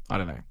 I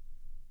don't know.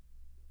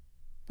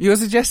 You're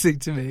suggesting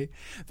to me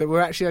that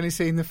we're actually only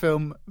seeing the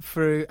film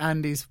through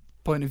Andy's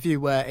point of view,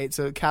 where it's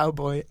a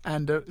cowboy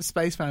and a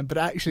spaceman, but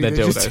actually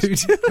they're just two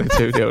dildos. They're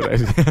two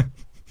dildos.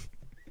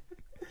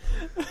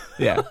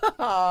 Yeah.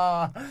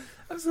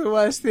 That's the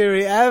worst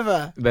theory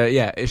ever. But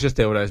yeah, it's just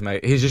dildos,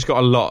 mate. He's just got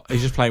a lot.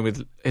 He's just playing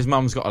with... His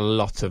mum's got a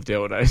lot of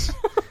dildos.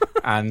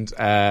 and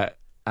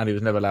he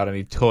was never allowed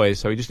any toys,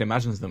 so he just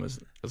imagines them as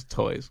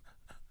toys.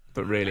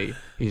 But really,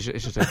 he's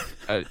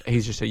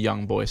just a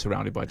young boy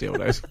surrounded by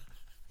dildos.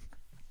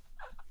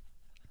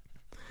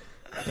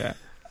 Yeah.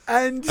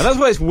 And that's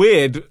why it's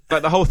weird,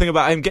 like the whole thing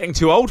about him getting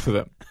too old for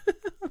them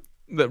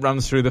that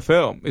runs through the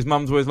film. His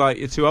mum's always like,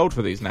 you're too old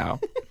for these now.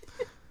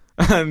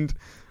 And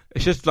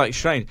it's just like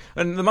strange.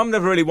 And the mum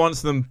never really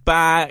wants them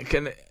back,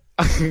 and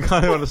I can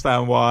kind of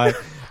understand why.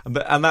 And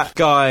that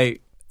guy,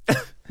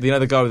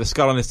 the guy with the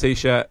skull on his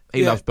t-shirt,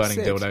 he loves burning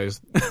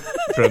dildos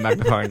through a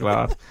magnifying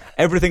glass.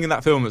 Everything in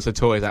that film that's a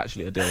toy is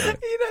actually a dildo.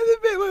 You know the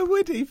bit where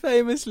Woody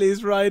famously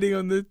is riding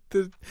on the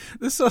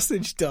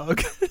sausage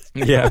dog?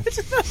 Yeah. A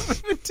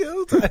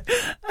dildo.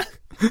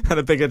 And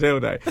a bigger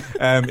dildo.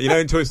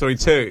 In Toy Story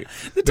 2...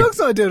 The dog's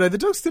not a dildo, the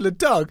dog's still a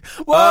dog.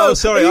 Whoa, oh,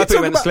 sorry, I thought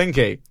you meant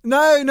Slinky.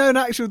 No, an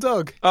actual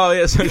dog. Oh,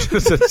 yeah, so it's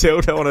just a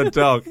dildo on a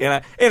dog in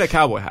a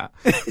cowboy hat.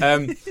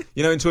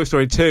 In Toy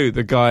Story 2,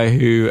 the guy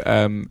who...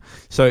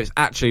 so it's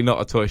actually not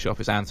a toy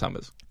shop, it's Ann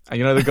Summers.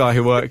 And the guy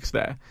who works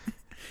there,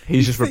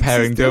 he's just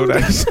repairing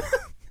dildos.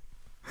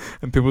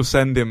 And people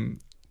send him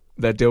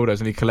their dildos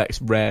and he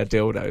collects rare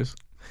dildos.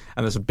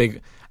 And there's a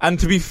big... And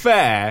to be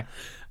fair...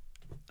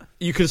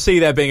 You can see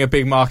there being a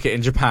big market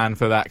in Japan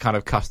for that kind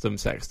of custom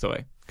sex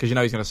toy. Because he's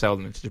going to sell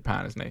them into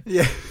Japan, isn't he?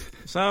 Yeah.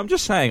 So I'm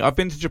just saying, I've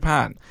been to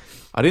Japan.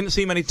 I didn't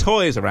see many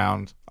toys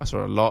around. I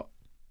saw a lot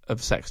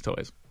of sex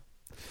toys.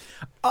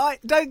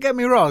 Don't get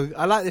me wrong,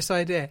 I like this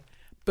idea.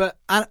 But,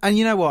 and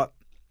you know what?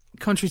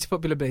 Contrary to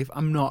popular belief,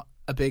 I'm not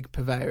a big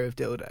purveyor of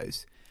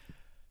dildos.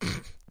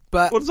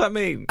 But what does that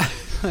mean?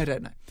 I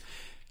don't know.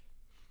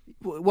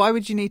 Why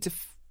would you need to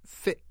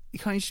fit... You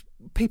can't.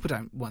 People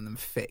don't want them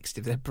fixed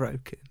if they're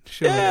broken.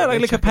 Surely yeah,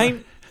 like lick of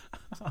paint.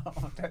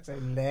 Oh, don't say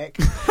lick.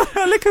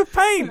 Lick of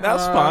paint.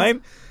 That's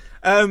fine.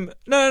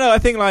 No. I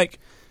think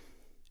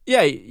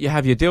you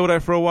have your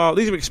dildo for a while.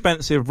 These are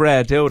expensive,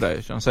 rare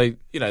dildos. So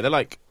they're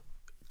like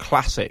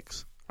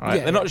classics, right?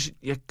 Yeah, they're not just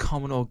your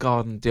common or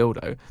garden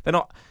dildo. They're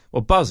not.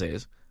 Well, Buzz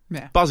is.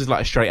 Yeah. Buzz is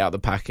like a straight out the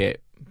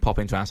packet. Pop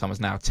into Ann Summers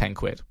now,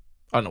 £10.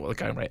 I don't know what the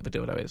going rate of a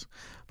dildo is,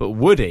 but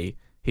Woody.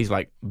 He's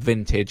like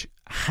vintage,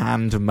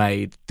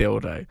 handmade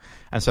dildo.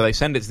 And so they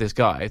send it to this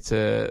guy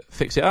to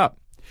fix it up.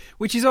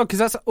 Which is odd, because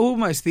that's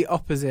almost the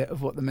opposite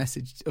of what the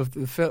message of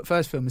the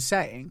first film is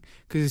saying.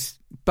 Because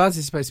Buzz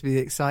is supposed to be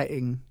the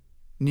exciting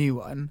new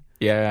one.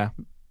 Yeah.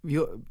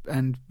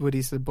 And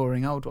Woody's the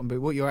boring old one. But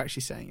what you're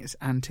actually saying is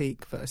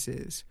antique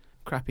versus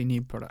crappy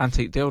new product.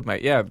 Antique dildo,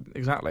 mate. Yeah,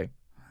 exactly.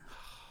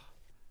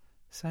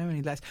 So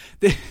many less.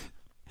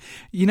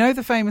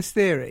 The famous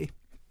theory...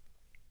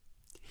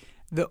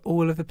 that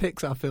all of the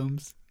Pixar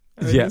films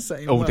are in the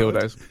same all world.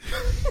 Dildos.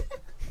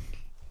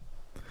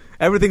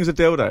 Everything's a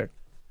dildo.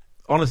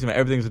 Honestly, mate,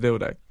 everything's a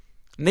dildo.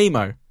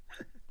 Nemo.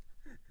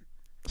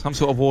 Some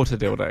sort of water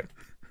dildo.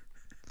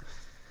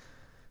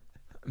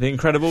 The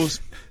Incredibles.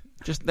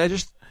 They're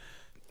just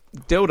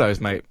dildos,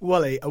 mate.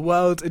 WALL-E, a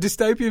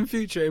dystopian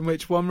future in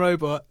which one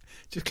robot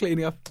just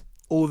cleaning up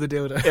all the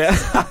dildos.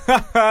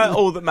 Yeah.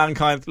 All that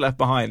mankind's left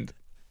behind.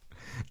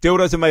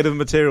 Dildos are made of a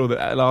material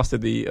that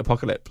lasted the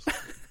apocalypse.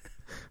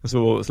 So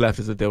all that's left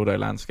is a dildo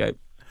landscape.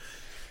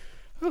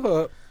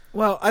 Oh,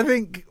 well, I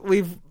think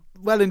we've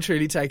well and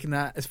truly taken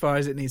that as far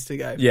as it needs to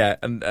go. Yeah,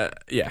 and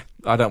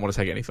I don't want to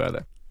take it any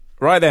further.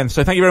 Right then,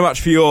 so thank you very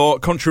much for your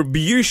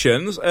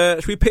contributions.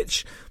 Should we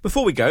pitch,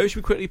 before we go, should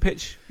we quickly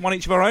pitch one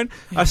each of our own?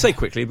 Yeah. I say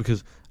quickly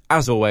because,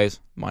 as always,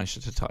 mine's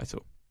just a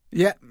title.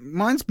 Yeah,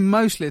 mine's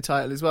mostly a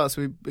title as well,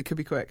 so it could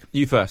be quick.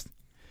 You first.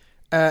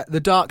 The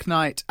Dark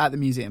Knight at the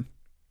Museum.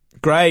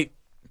 Great.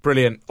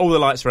 Brilliant. All the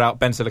lights are out.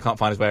 Ben Stiller can't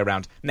find his way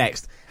around.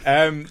 Next.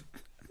 No,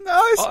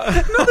 it's not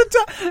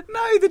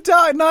the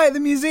Dark Knight at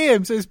the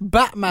Museum. So it's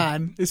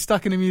Batman is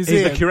stuck in a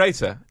museum. He's the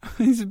curator.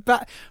 He's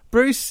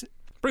Bruce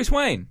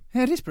Wayne.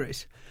 Yeah, it is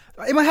Bruce.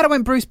 In my head I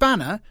went Bruce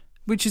Banner,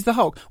 which is the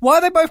Hulk. Why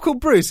are they both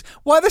called Bruce?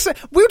 Why are they so...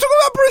 We were talking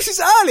about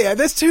Bruce's earlier.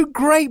 There's two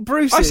great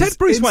Bruces. I said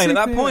Bruce Wayne at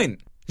that point.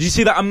 Did you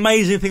see that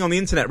amazing thing on the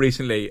internet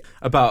recently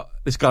about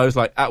this guy who's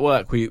like, at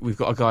work, we've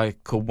got a guy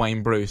called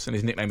Wayne Bruce and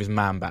his nickname is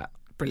Man-Bat.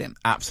 Brilliant.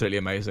 Absolutely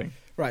amazing.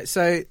 Right,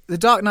 so The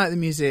Dark Knight at the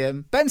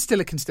Museum. Ben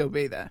Stiller can still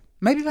be there.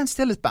 Maybe Ben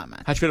Stiller's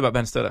Batman. How do you feel about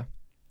Ben Stiller?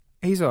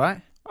 He's all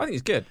right. I think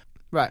he's good.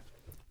 Right.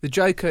 The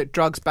Joker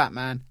drugs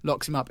Batman,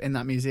 locks him up in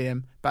that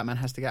museum. Batman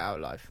has to get out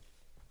alive.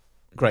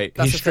 Great.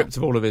 That's He's stripped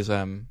of all of his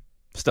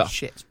stuff.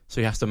 Shit.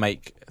 So he has to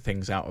make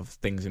things out of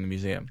things in the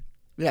museum.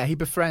 Yeah, he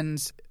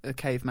befriends a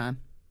caveman.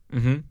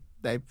 Mm-hmm.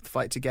 They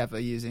fight together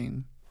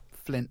using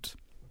flint.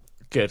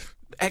 Good.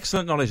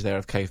 Excellent knowledge there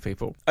of cave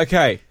people.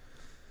 Okay.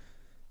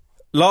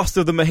 Last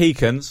of the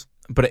Mohicans,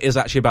 but it is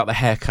actually about the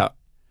haircut.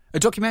 A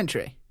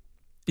documentary?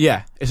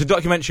 Yeah. It's a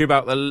documentary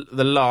about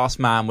the last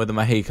man with a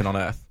Mohican on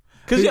Earth.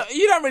 Because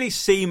you don't really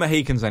see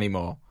Mohicans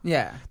anymore.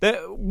 Yeah.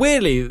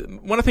 Weirdly,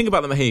 when I think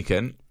about the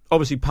Mohican,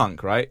 obviously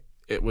punk, right?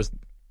 It was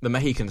the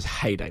Mohicans'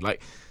 heyday.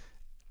 Like,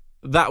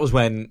 that was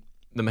when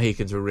the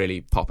Mohicans were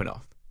really popping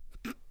off.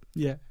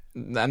 Yeah.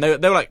 And they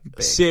were like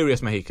big.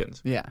 Serious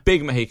Mohicans. Yeah.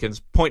 Big Mohicans,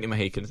 pointy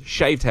Mohicans,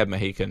 shaved head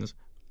Mohicans,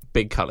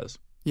 big colours.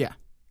 Yeah.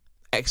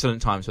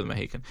 Excellent times for the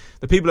Mohican.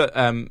 The people at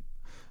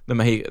the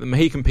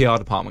Mohican PR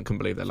department couldn't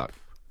believe their luck.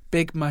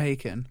 Big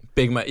Mohican.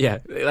 Yeah,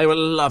 they were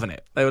loving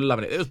it.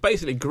 It was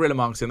basically guerrilla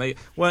marketing. They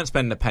weren't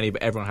spending a penny,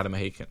 but everyone had a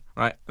Mohican,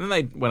 right? And then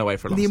they went away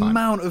for a long time. The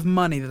amount of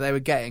money that they were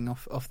getting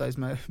off those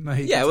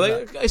Mohicans. Yeah,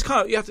 well, it's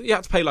kind of you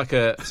have to pay like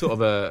a sort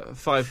of a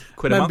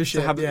 £5 a month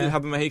to have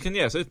a Mohican.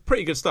 Yeah, so it's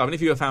pretty good stuff. And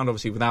if you were found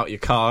obviously without your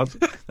card,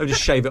 they would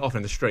just shave it off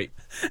in the street.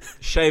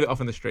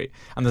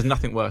 And there's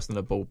nothing worse than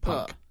a bald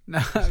punk.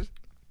 No.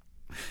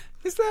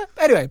 Is there?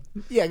 Anyway,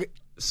 yeah.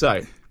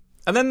 So,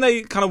 and then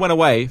they kind of went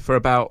away for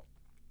about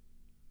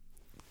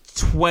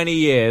 20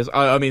 years.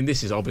 I mean,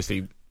 this is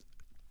obviously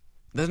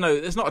there's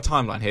not a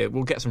timeline here.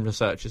 We'll get some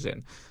researchers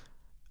in,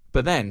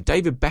 but then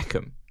David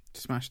Beckham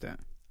smashed it.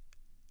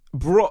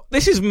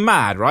 This is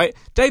mad, right?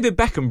 David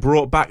Beckham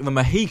brought back the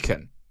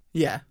Mohican.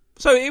 Yeah.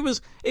 So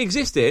it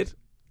existed.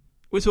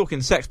 We're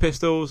talking Sex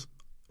Pistols,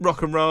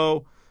 rock and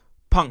roll,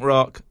 punk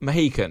rock,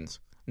 Mohicans.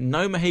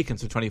 No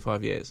Mohicans for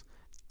 25 years.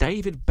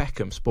 David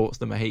Beckham sports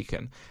the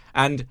Mohican,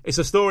 and it's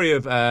a story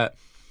of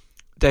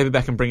David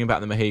Beckham bringing back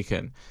the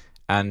Mohican.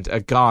 And a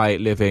guy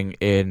living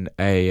in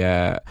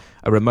a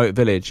remote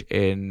village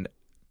in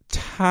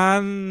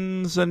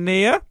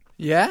Tanzania.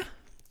 Yeah?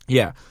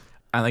 Yeah.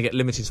 And they get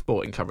limited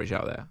sporting coverage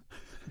out there.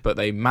 But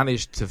they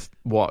managed to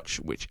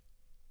watch,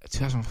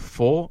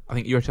 2004? I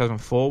think Euro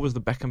 2004 was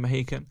the Beckham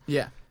Mohican.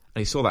 Yeah. And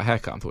he saw that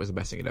haircut and thought it was the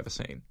best thing he'd ever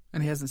seen.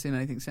 And he hasn't seen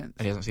anything since.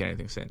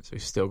 So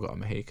he's still got a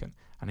Mohican.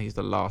 And he's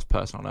the last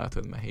person on Earth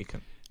with a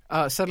Mohican.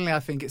 Suddenly I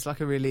think it's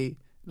like a really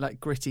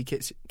gritty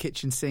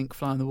kitchen sink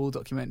fly on the wall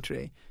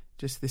documentary.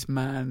 Just this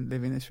man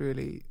living this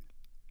really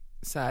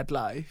sad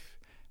life,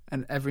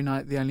 and every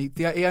night he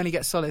only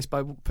gets solace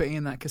by putting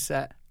in that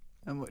cassette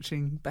and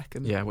watching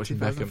Beckham. Yeah, watching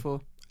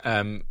 2004.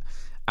 Beckham.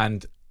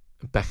 And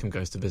Beckham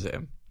goes to visit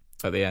him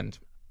at the end.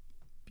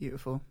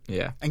 Beautiful.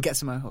 Yeah, and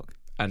gets a mohawk.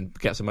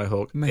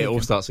 Mohican. It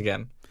all starts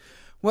again.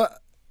 Well,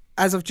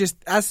 as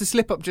the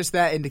slip up just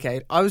there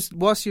indicated,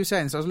 whilst you were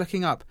saying this, I was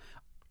looking up.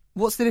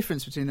 What's the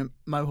difference between a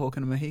mohawk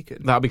and a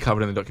Mohican? That'll be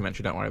covered in the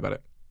documentary. Don't worry about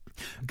it.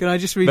 Can I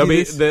just read you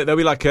this? There'll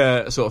be like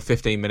a sort of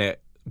 15-minute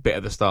bit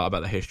at the start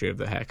about the history of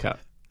the haircut.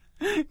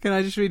 Can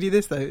I just read you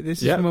this, though?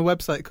 This is from a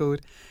website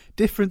called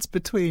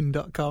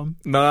differencebetween.com.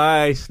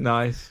 Nice.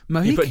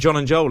 You put John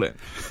and Joel in.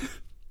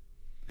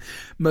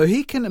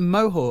 Mohican and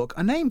Mohawk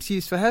are names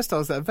used for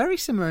hairstyles that are very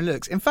similar in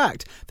looks. In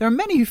fact, there are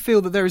many who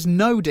feel that there is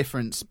no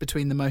difference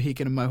between the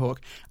Mohican and Mohawk,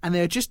 and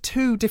they are just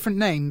two different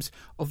names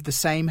of the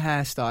same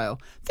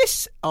hairstyle.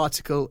 This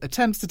article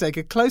attempts to take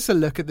a closer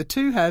look at the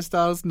two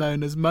hairstyles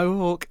known as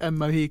Mohawk and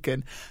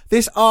Mohican.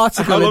 This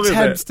article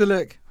attempts to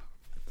look...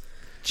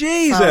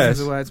 Jesus!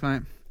 Thousands of words,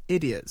 mate.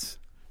 Idiots.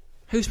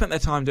 Who spent their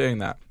time doing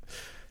that?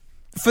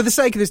 For the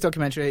sake of this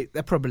documentary,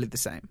 they're probably the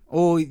same.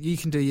 Or you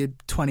can do your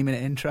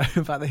 20-minute intro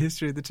about the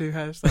history of the two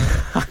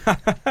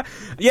hairstyles.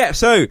 Yeah,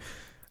 so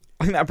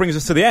I think that brings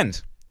us to the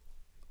end.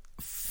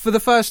 For the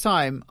first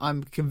time,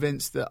 I'm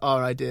convinced that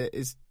our idea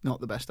is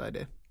not the best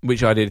idea.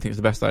 Which idea do you think is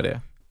the best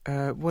idea?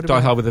 Die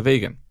Hard with a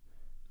Vegan?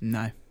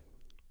 No.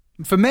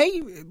 For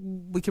me,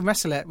 we can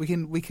wrestle it. We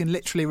can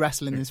literally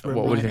wrestle in this room.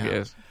 What do you think it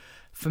is?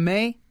 For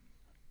me,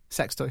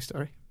 Sex Toy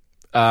Story.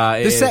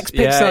 The Sex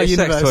Pixar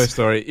universe. Sex Toy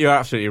Story. You're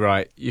absolutely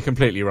right. You're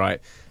completely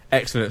right.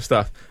 Excellent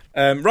stuff.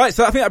 Right,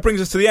 so I think that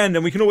brings us to the end,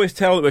 and we can always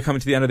tell that we're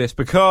coming to the end of this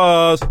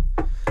because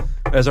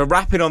there's a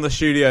rapping on the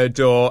studio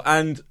door,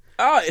 and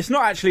it's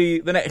not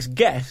actually the next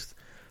guest,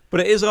 but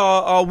it is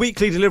our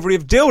weekly delivery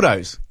of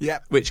dildos,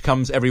 which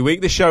comes every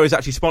week. This show is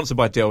actually sponsored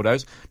by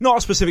dildos, not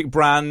a specific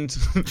brand,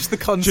 just the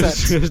concept.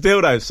 just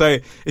dildos. So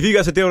if you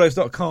go to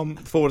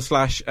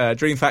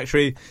dildos.com/Dream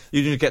Factory,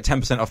 you just get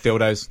 10% off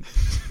dildos.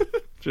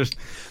 Just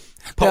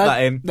pop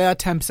that in. They are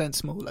 10%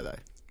 smaller, though.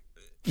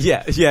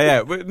 Yeah.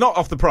 Not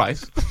off the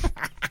price.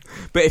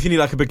 But if you need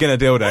like a beginner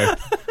dildo,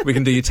 we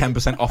can do you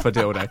 10% off a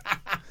dildo.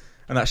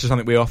 And that's just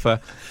something we offer.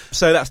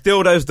 So that's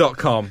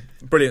dildos.com.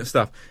 Brilliant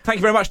stuff. Thank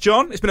you very much,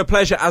 John. It's been a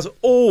pleasure as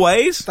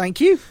always.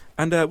 Thank you.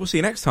 And we'll see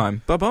you next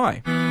time.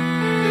 Bye-bye.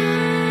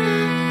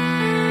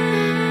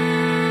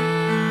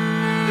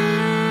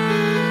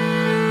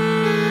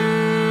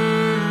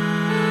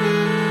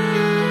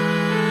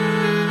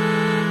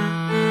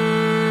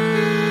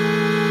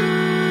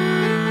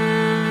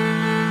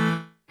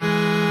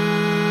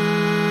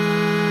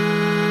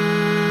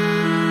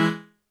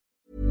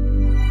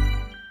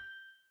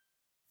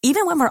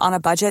 when we're on a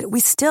budget, we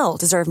still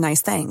deserve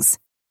nice things.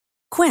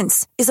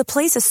 Quince is a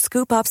place to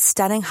scoop up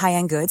stunning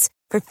high-end goods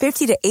for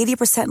 50 to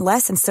 80%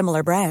 less than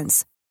similar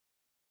brands.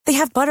 They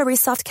have buttery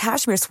soft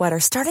cashmere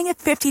sweaters starting at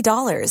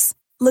 $50,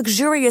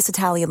 luxurious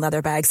Italian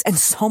leather bags, and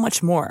so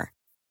much more.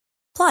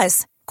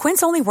 Plus,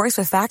 Quince only works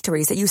with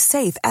factories that use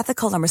safe,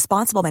 ethical, and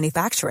responsible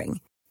manufacturing.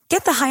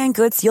 Get the high-end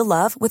goods you'll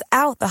love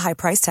without the high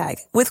price tag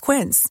with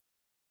Quince.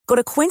 Go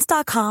to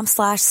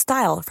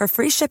quince.com/style for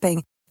free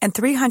shipping and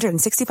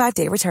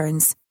 365-day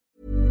returns.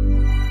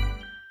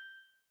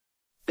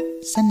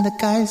 Send the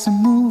guys a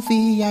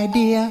movie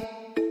idea.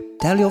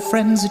 Tell your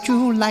friends that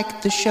you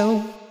like the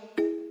show.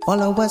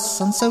 Follow us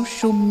on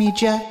social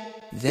media.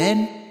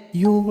 Then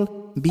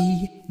you'll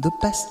be the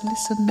best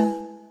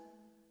listener.